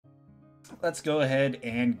let's go ahead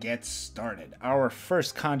and get started. Our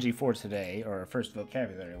first kanji for today, or our first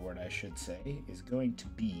vocabulary word, I should say, is going to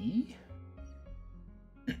be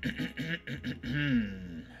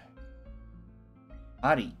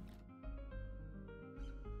Ari.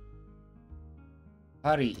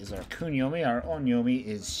 Ari is our kunyomi, our onyomi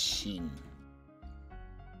is shin.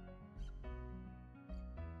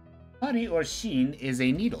 Ari or shin is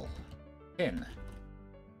a needle, pin,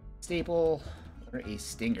 staple, or a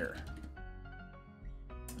stinger.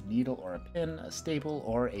 A needle or a pin, a staple,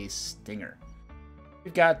 or a stinger.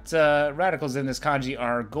 We've got radicals in this kanji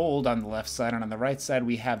are gold on the left side, and on the right side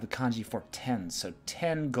we have the kanji for 10. So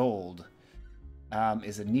 10 gold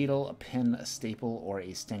is a needle, a pin, a staple, or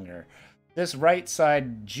a stinger. This right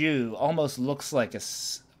side ju almost looks like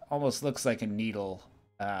a needle.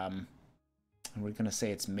 And we're gonna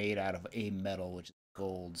say it's made out of a metal, which is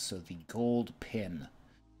gold. So the gold pin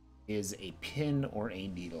is a pin or a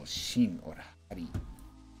needle. Shin or hari.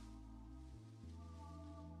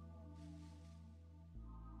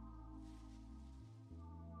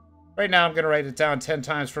 Right now I'm going to write it down 10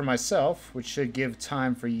 times for myself, which should give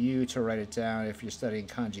time for you to write it down if you're studying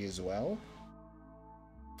kanji as well.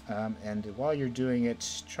 And while you're doing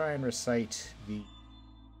it, try and recite the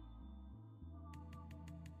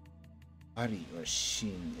ari or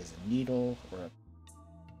shin is a needle or a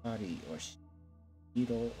ari or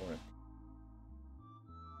needle or a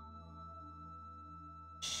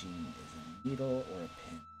shin is a needle or a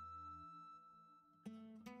pin.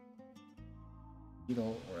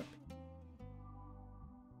 Needle or a pin.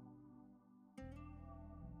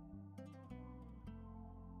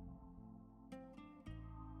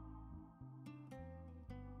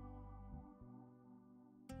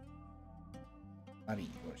 Ari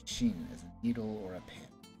or shin is a needle or a pin.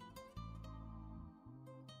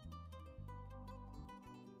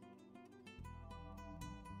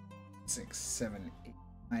 Six, 7, 8,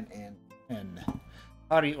 9, and 10.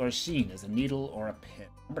 Ari or shin is a needle or a pin.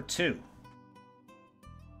 Number 2.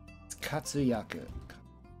 It's katsuyaku.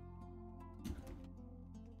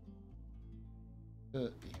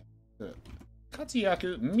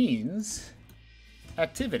 Katsuyaku means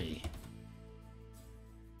activity.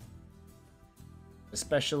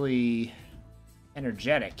 Especially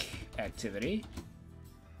energetic activity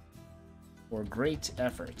or great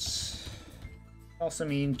efforts. Also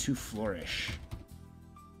mean to flourish.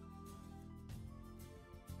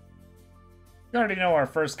 You already know our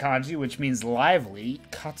first kanji, which means lively.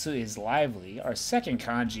 Katsu is lively. Our second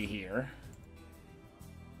kanji here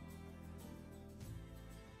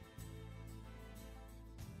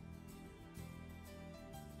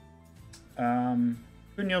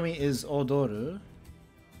kunyomi is odoru.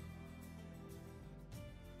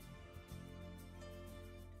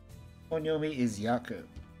 Onyomi is yaku.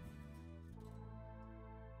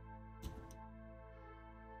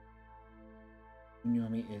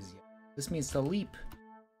 Onyomi is yaku. This means to leap,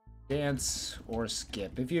 dance, or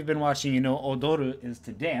skip. If you've been watching, you know odoru is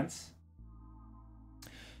to dance.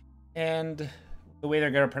 And the way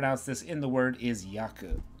they're going to pronounce this in the word is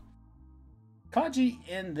yaku. Kanji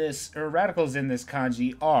in this, or radicals in this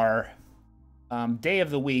kanji are day of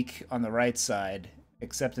the week on the right side,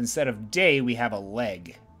 except instead of day, we have a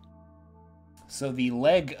leg. So the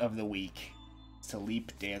leg of the week is to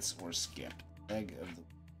leap, dance, or skip. Leg of the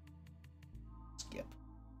skip.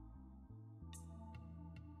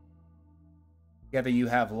 Together you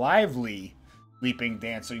have lively, leaping,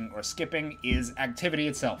 dancing, or skipping is activity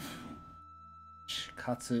itself.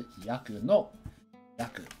 Katsu yaku no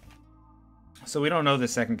yaku. So we don't know the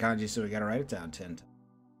second kanji, so we gotta write it down 10 times.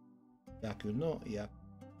 Yaku no yaku.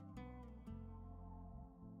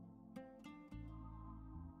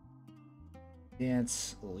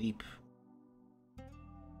 Dance, leap.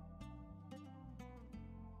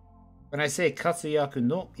 When I say katsuyaku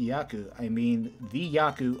no yaku, I mean the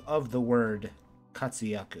yaku of the word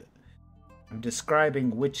katsuyaku. I'm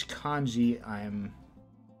describing which kanji I'm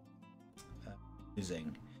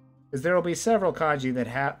using. Because there will be several kanji that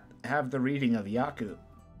have the reading of yaku.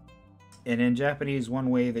 And in Japanese, one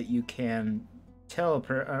way that you can tell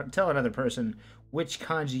another person which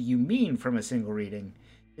kanji you mean from a single reading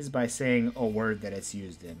is by saying a word that it's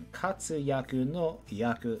used in. Katsuyaku no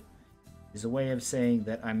yaku is a way of saying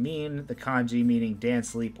that I mean the kanji meaning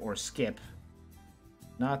dance, leap, or skip,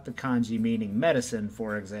 not the kanji meaning medicine,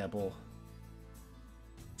 for example.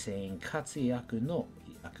 Saying katsuyaku no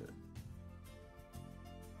yaku.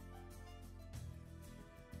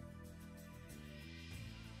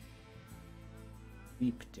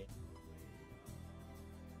 Leap, dance.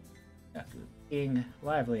 Yaku being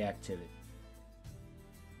lively activity.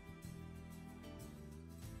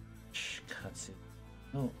 Katsu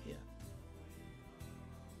no yaku.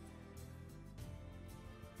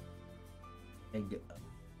 Egg.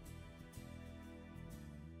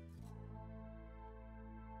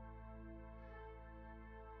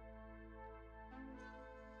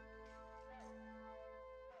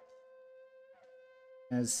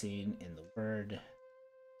 As seen in the word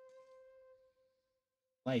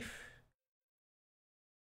life,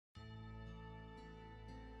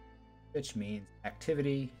 which means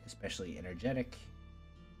activity, especially energetic,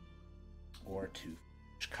 or to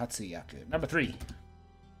katsuyaku. Number 3.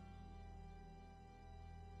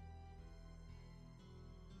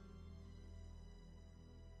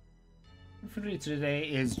 For today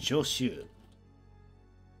is joshu.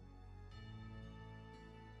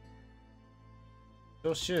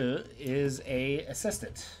 Joshu is a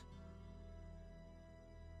assistant,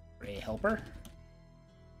 or a helper.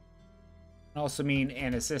 Can also mean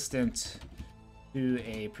an assistant to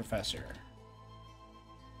a professor.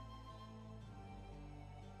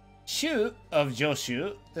 Shu of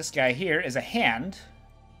joshu, this guy here, is a hand.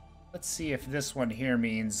 Let's see if this one here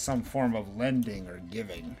means some form of lending or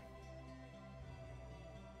giving.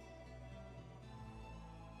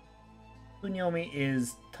 Kunyomi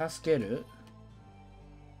is taskeru.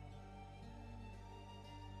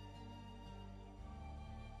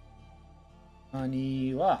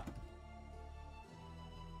 Ani wa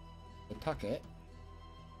take.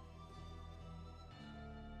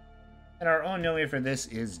 And our own nomi for this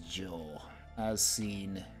is jo, as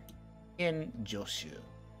seen in joshu.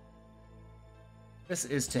 This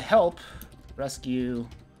is to help, rescue,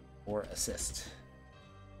 or assist.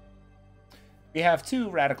 We have 2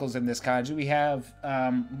 radicals in this kanji. We have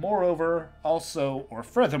moreover, also, or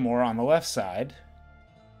furthermore on the left side.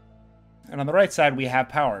 And on the right side, we have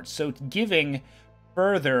power. So giving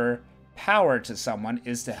further power to someone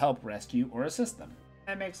is to help rescue or assist them.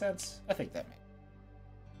 That makes sense? I think that makes sense.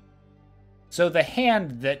 So the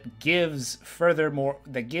hand that gives further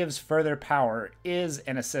power is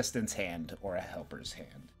an assistant's hand or a helper's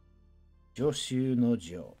hand. Joshu no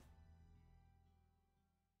jo.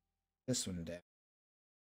 This one down.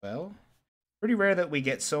 Well, pretty rare that we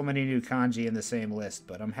get so many new kanji in the same list,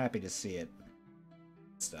 but I'm happy to see it.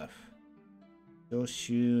 Stuff.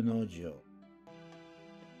 Joshu no jo.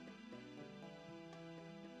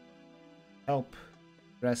 Help,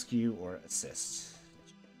 rescue, or assist.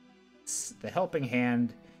 The helping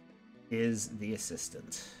hand is the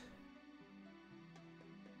assistant.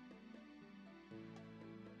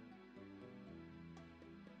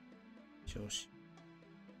 Joshu.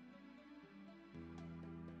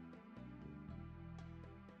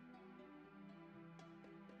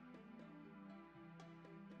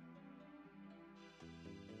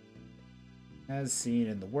 As seen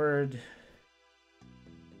in the word,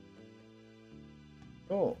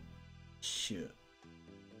 joshu.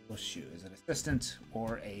 Joshu is an assistant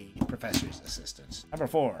or a professor's assistant. Number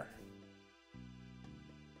 4.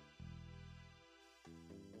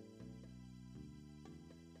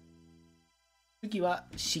 Tsuki wa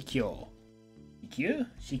shikyo. Shikyu?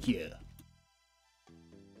 Shikyu.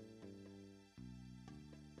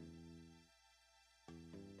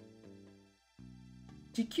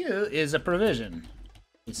 Shikyu is a provision,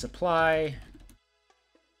 a supply,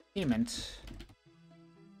 payment,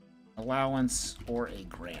 allowance, or a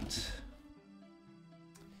grant.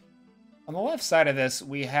 On the left side of this,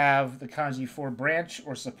 we have the kanji for branch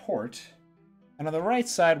or support. And on the right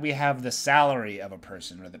side, we have the salary of a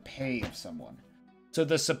person or the pay of someone. So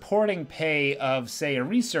the supporting pay of, say, a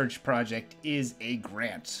research project is a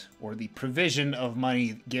grant or the provision of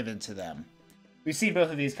money given to them. We've seen both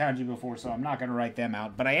of these kanji before, so I'm not going to write them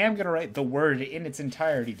out. But I am going to write the word in its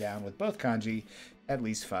entirety down with both kanji at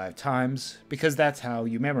least 5 times, because that's how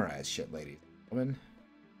you memorize shit, ladies and gentlemen.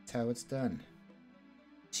 That's how it's done.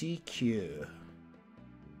 GQ.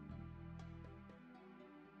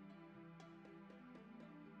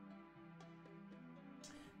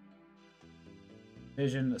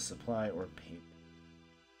 Vision, supply, or payment.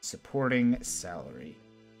 Supporting salary.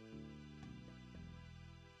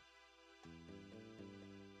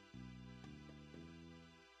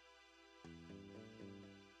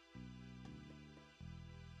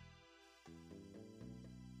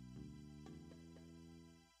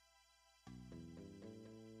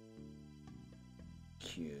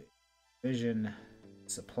 Vision,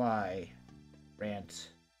 supply, grant.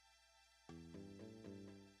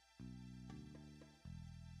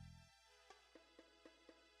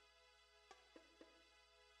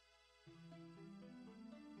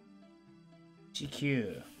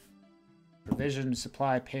 GQ. Provision,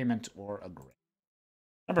 supply, payment, or a grant.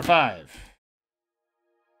 Number 5.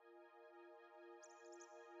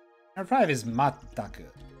 Number 5 is mataku.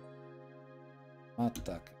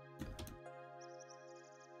 Mataku.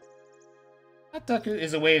 Mataku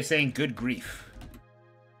is a way of saying good grief.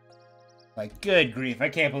 Like, good grief. I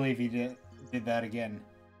can't believe he did that again.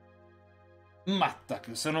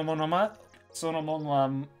 Mataku, そのものは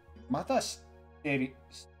またして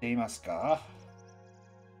いますか？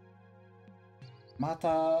ま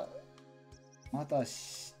た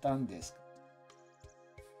したんですか？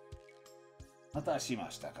またしま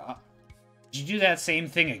したか？ Did you do that same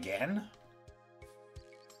thing again?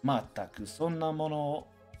 まったくそんなも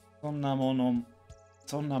ん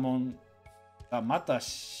がまた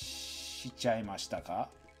しちゃいましたか?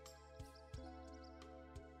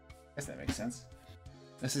 I guess that makes sense.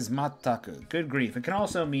 This is mataku, good grief. It can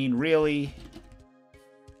also mean really,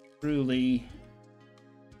 truly,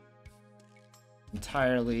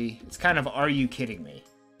 entirely. It's kind of, are you kidding me?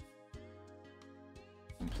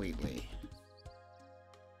 Completely.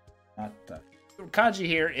 Mataku. Kanji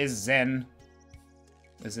here is Zen,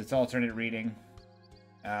 as its alternate reading,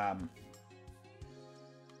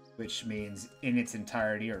 which means in its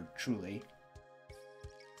entirety or truly.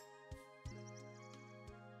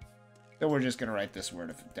 So we're just going to write this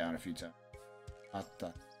word down a few times.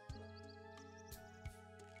 Mataku.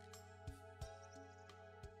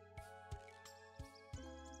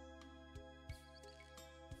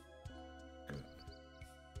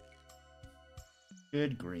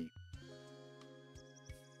 Good grief.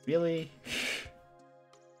 Really?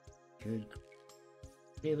 Good.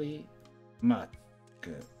 Really?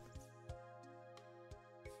 Mataku.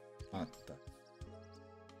 Mataku.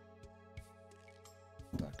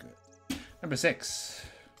 Number 6.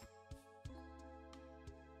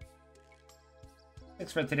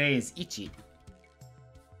 6 for today is ichi.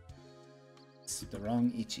 It's the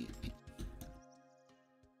wrong ichi.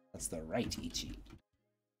 That's the right ichi.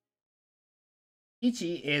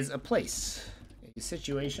 Ichi is a place, a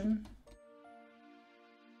situation,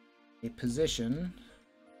 a position,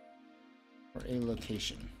 or a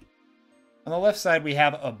location. On the left side, we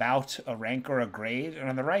have about, a rank, or a grade, and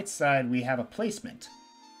on the right side, we have a placement.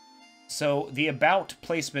 So the about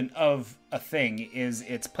placement of a thing is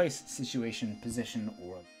its place, situation, position,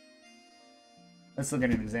 or... Let's look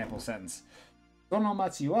at an example sentence. その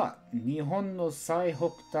町は日本の最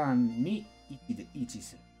北端に位置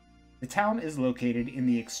する. The town is located in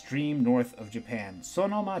the extreme north of Japan. そ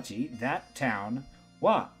の町, that town,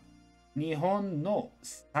 は日本の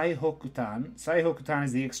最北端. 最北端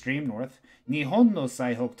is the extreme north. 日本の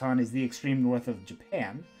最北端 is the extreme north of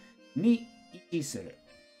Japan. に位置する.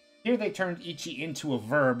 Here they turned ichi into a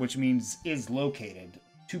verb, which means is located,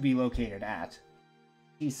 to be located at.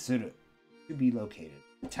 Isuru, to be located.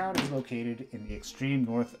 The town is located in the extreme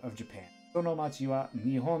north of Japan. その町は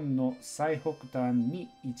日本の最北端に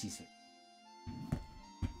位置する.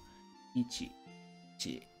 Ichi.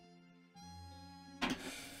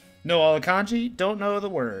 Know all the kanji, don't know the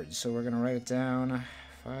words, so we're going to write it down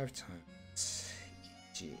 5 times.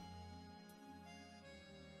 Ichi.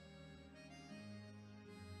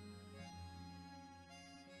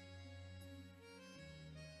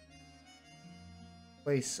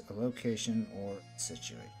 Place, a location, or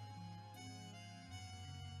situation.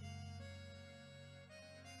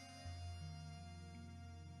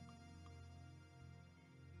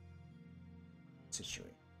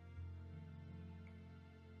 Situation.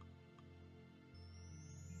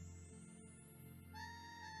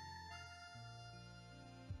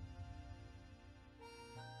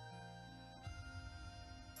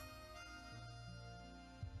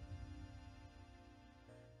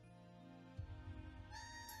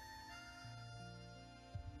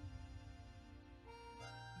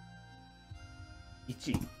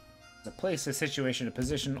 Ichi. It's a place, a situation, a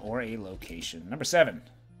position, or a location. Number 7.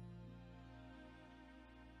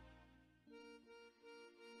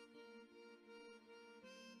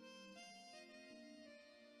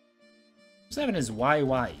 Seven is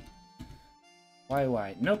YY.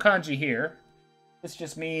 YY. No kanji here. This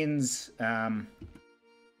just means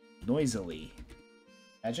noisily.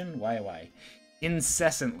 Imagine YY.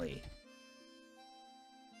 Incessantly.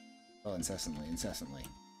 Well, incessantly.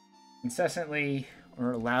 Incessantly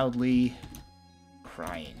or loudly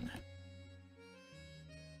crying.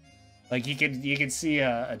 Like you could see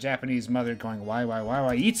a Japanese mother going why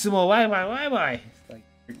itsumo why. Like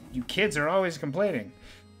you kids are always complaining.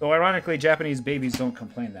 Though ironically, Japanese babies don't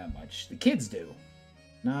complain that much. The kids do,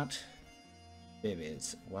 not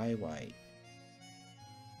babies. Why?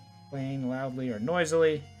 Playing loudly or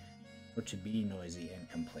noisily, or to be noisy and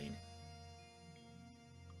complaining.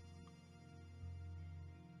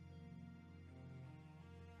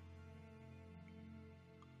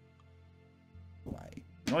 Why?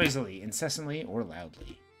 Noisily, incessantly, or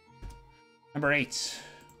loudly. Number 8.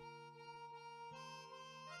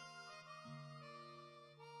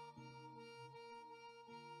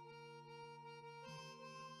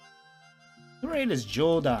 Number 8 is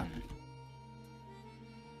Jodan.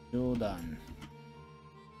 Jodan.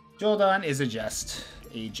 Jodan is a jest,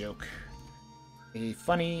 a joke, a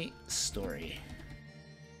funny story.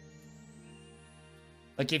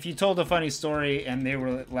 Like if you told a funny story and they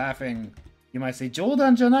were laughing, you might say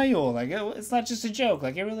 "Jodan janayo," like it's not just a joke,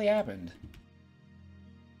 like it really happened.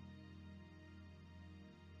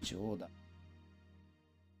 Jodan.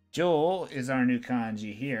 Jo is our new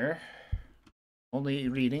kanji here. Only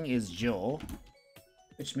reading is Jo,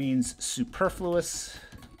 which means superfluous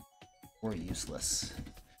or useless.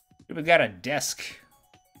 We've got a desk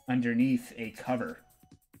underneath a cover.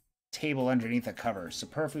 Table underneath a cover.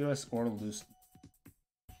 Superfluous or loose.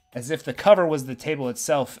 As if the cover was the table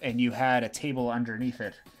itself and you had a table underneath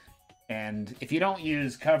it. And if you don't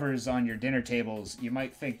use covers on your dinner tables, you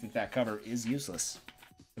might think that that cover is useless.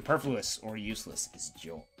 Superfluous or useless is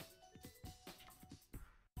Jo.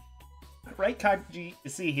 Right kanji you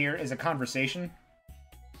see here is a conversation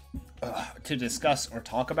to discuss or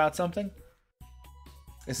talk about something.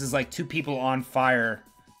 This is like two people on fire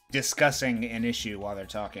discussing an issue while they're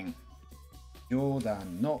talking.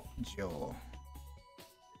 Jodan no Jo.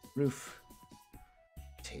 Roof.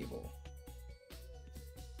 Table.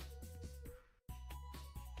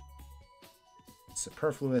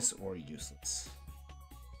 Superfluous or useless.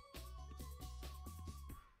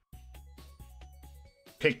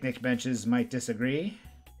 Picnic benches might disagree,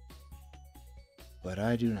 but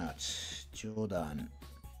I do not. Jodan.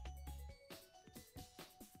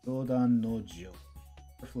 Jodan no Jo.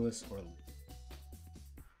 Superfluous or...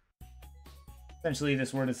 Essentially,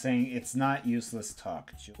 this word is saying it's not useless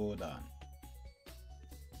talk. Jodan.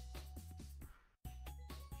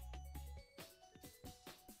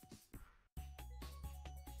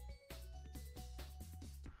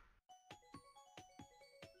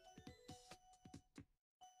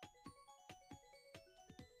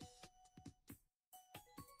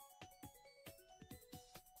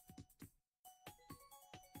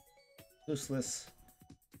 Useless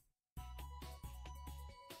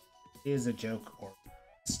is a joke or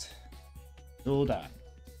Jodan.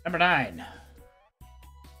 Number 9.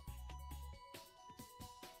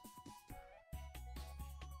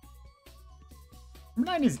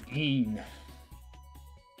 Number 9 is een.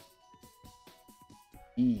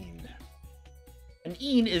 Een. An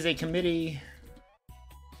een is a committee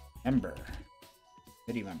member.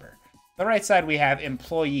 Committee member. On the right side we have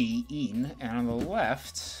employee een, and on the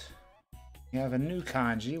left we have a new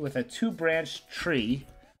kanji with a 2-branch tree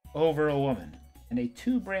over a woman. And a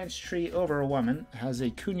 2-branch tree over a woman has a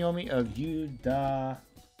kunyomi of Yuda.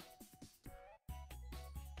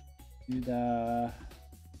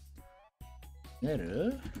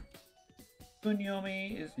 Neru.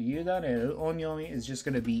 Kunyomi is Yuda Neru. Onyomi is just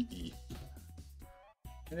going to be E.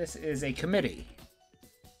 And this is a committee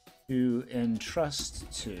to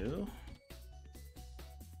entrust to,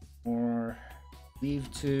 or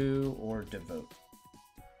leave to, or devote.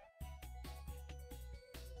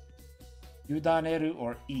 Yudaneru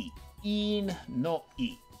or E. In no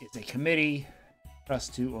E is a committee,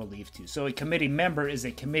 trust to, or leave to. So a committee member is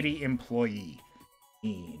a committee employee.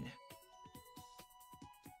 In.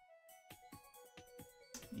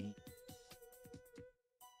 E.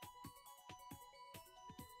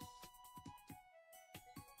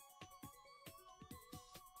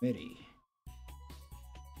 Committee.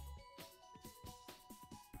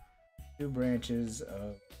 2 branches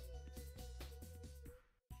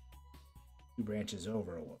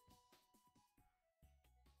over a woman.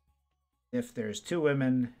 If there's 2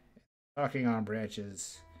 women talking on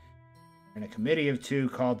branches, and a committee of 2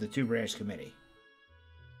 called the 2-branch committee.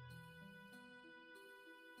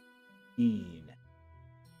 2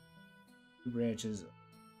 branches.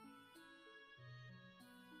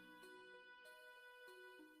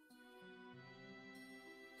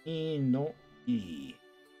 No E.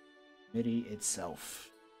 Committee itself.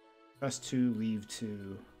 Trust to, leave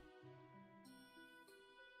to.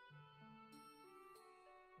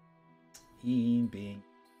 Being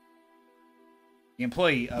the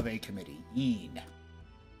employee of a committee.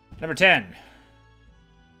 Number 10.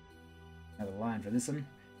 Another line for this one.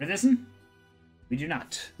 For this one, we do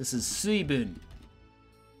not. This is suibun.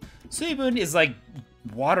 Suibun is like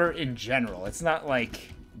water in general. It's not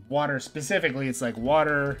like water specifically. It's like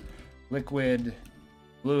water, liquid,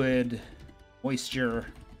 fluid, moisture.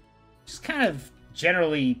 Just kind of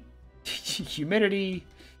generally humidity,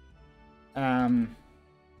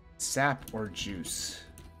 sap or juice.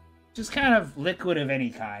 Just kind of liquid of any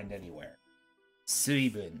kind anywhere.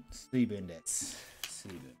 Suibun. Suibun desu.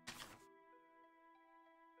 Suibun.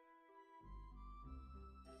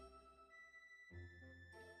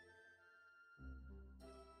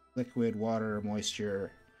 liquid, water,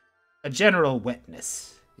 moisture. A general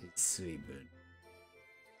wetness is suibun.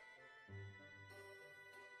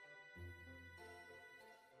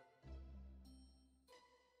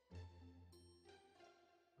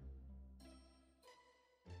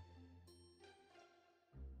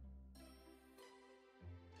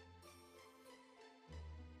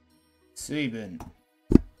 Suibun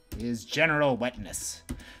is general wetness.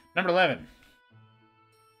 Number 11.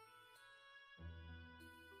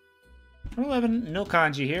 Number 11, no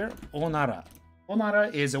kanji here. Onara.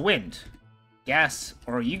 Onara is a wind, gas,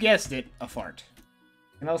 or you guessed it, a fart.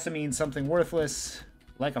 It can also mean something worthless,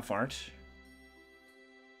 like a fart.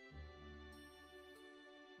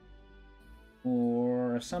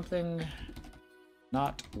 Or something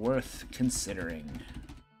not worth considering.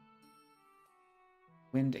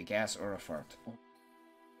 Wind, a gas, or a fart.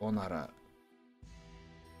 Onara.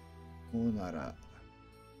 Onara.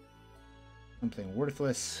 Something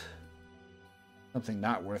worthless. Something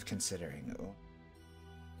not worth considering. Oh.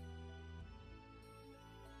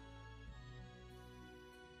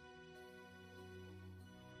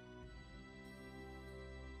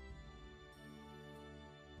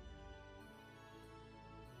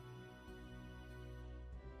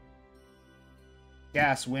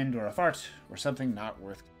 Gas, wind, or a fart, or something not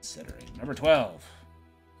worth considering. Number 12.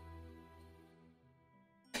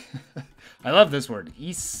 I love this word.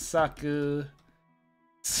 Isaku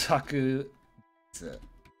saku jitsu.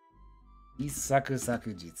 Isaku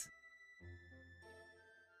saku jitsu.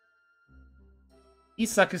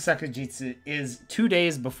 Isaku saku jitsu is 2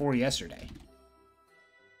 days before yesterday.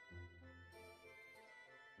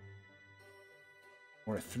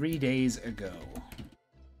 Or 3 days ago.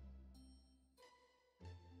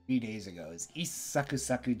 3 days ago is Isaku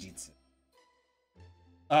saku jitsu.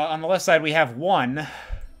 On the left side we have 1.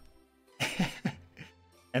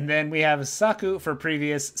 And then we have saku for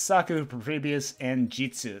previous, saku for previous, and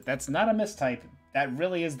jitsu. That's not a mistype. That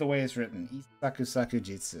really is the way it's written. Isaku saku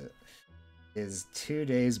jitsu is 2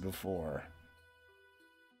 days before.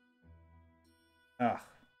 Ah.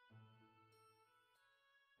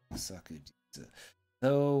 Saku jitsu.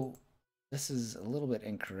 Though this is a little bit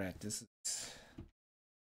incorrect. This is...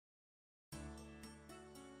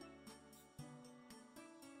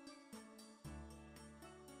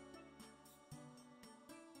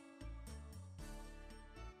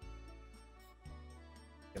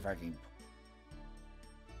 if I can...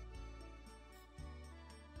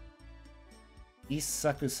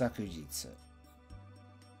 Isaku saku jitsu.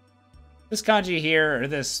 This kanji here, or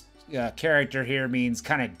this character here, means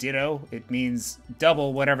kind of ditto. It means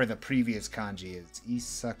double whatever the previous kanji is.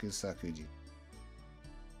 Isaku saku jitsu.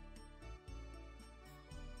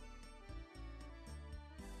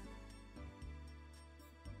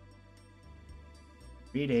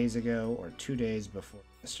 Three days ago, or 2 days before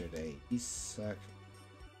yesterday. Isaku.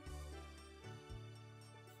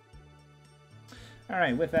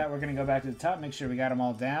 Alright, with that, we're going to go back to the top, make sure we got them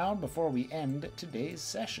all down before we end today's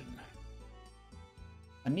session.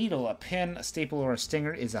 A needle, a pin, a staple, or a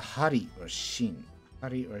stinger is a hari or shin.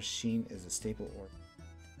 Hari or shin is a staple or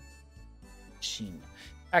shin.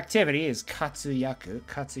 Activity is katsuyaku.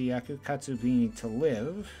 Katsuyaku, katsu meaning to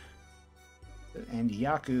live, and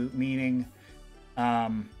yaku meaning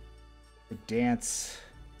to dance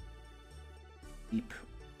deep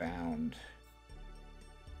bound.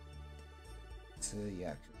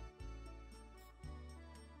 Katsuyaku.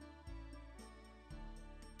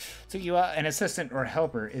 Tsugiwa, an assistant or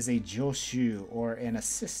helper, is a joshu, or an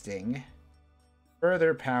assisting.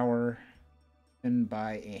 Further power given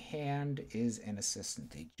by a hand is an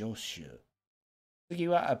assistant, a joshu.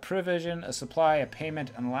 Tsugiwa, a provision, a supply, a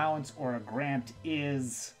payment, an allowance, or a grant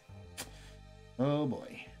is... oh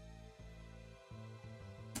boy.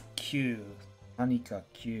 Q. Nanika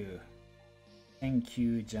Q.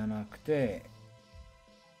 Tenkyu janakute.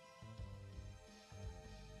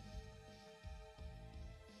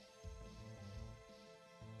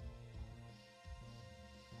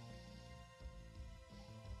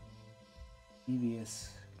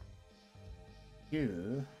 Previous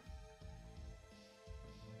Q.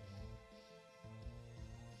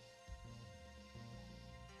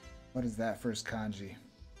 What is that first kanji?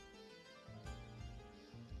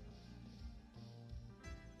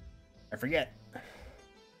 I forget.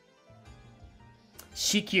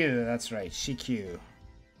 Shikyu, that's right, Shikyu.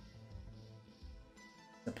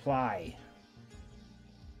 Supply.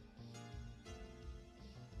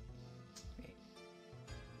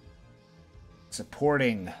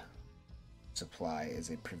 Supporting supply is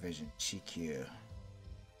a provision. Shikyu.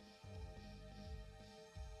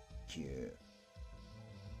 Q.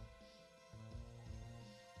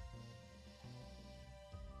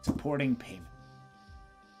 Supporting payment.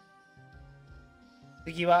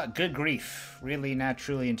 Tiki wa good grief. Really, not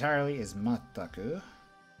truly, entirely is mataku.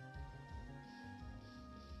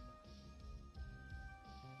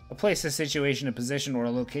 A place, a situation, a position, or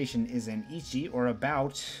a location is an ichi or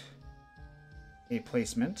about a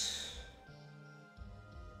placement.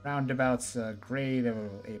 Roundabout's grade of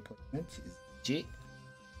a placement is ichi.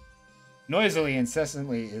 Noisily,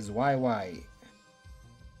 incessantly is YY.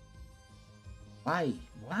 Why?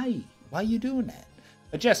 Why are you doing that?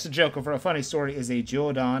 A jest, a joke, or a funny story is a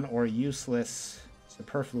jodan or useless,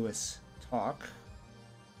 superfluous talk.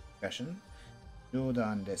 Discussion.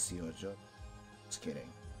 Jodan desu yo. Just kidding.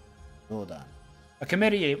 Jodan. A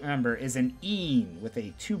committee member is an een with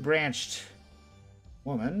a two-branched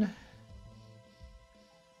woman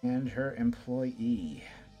and her employee.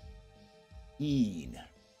 Een.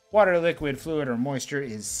 Water, liquid, fluid, or moisture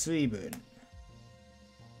is suibun.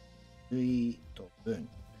 Suitobun.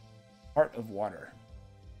 Part of water.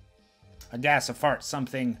 A gas, a fart,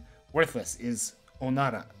 something worthless is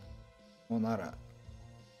onara. Onara.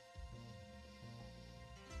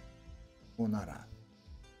 Onara.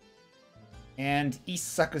 And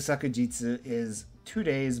isaku sakujitsu is 2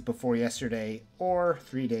 days before yesterday or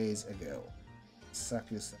 3 days ago.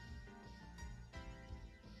 Isaku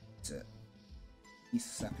sakujitsu.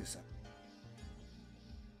 Isaku saku.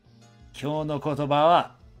 今日の言葉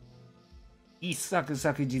は一昨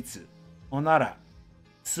昨日、おなら、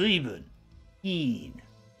水分、いい、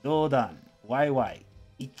冗談、ワイワイ、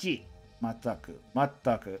一、全く、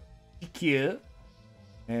地球、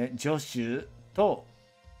助手と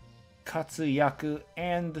活躍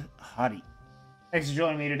and 針。Thanks for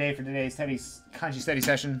joining me today for today's Kanji study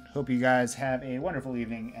session. Hope you guys have a wonderful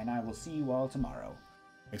evening, and I will see you all tomorrow.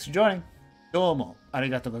 Thanks for joining. どうもあ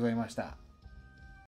りがとうございました。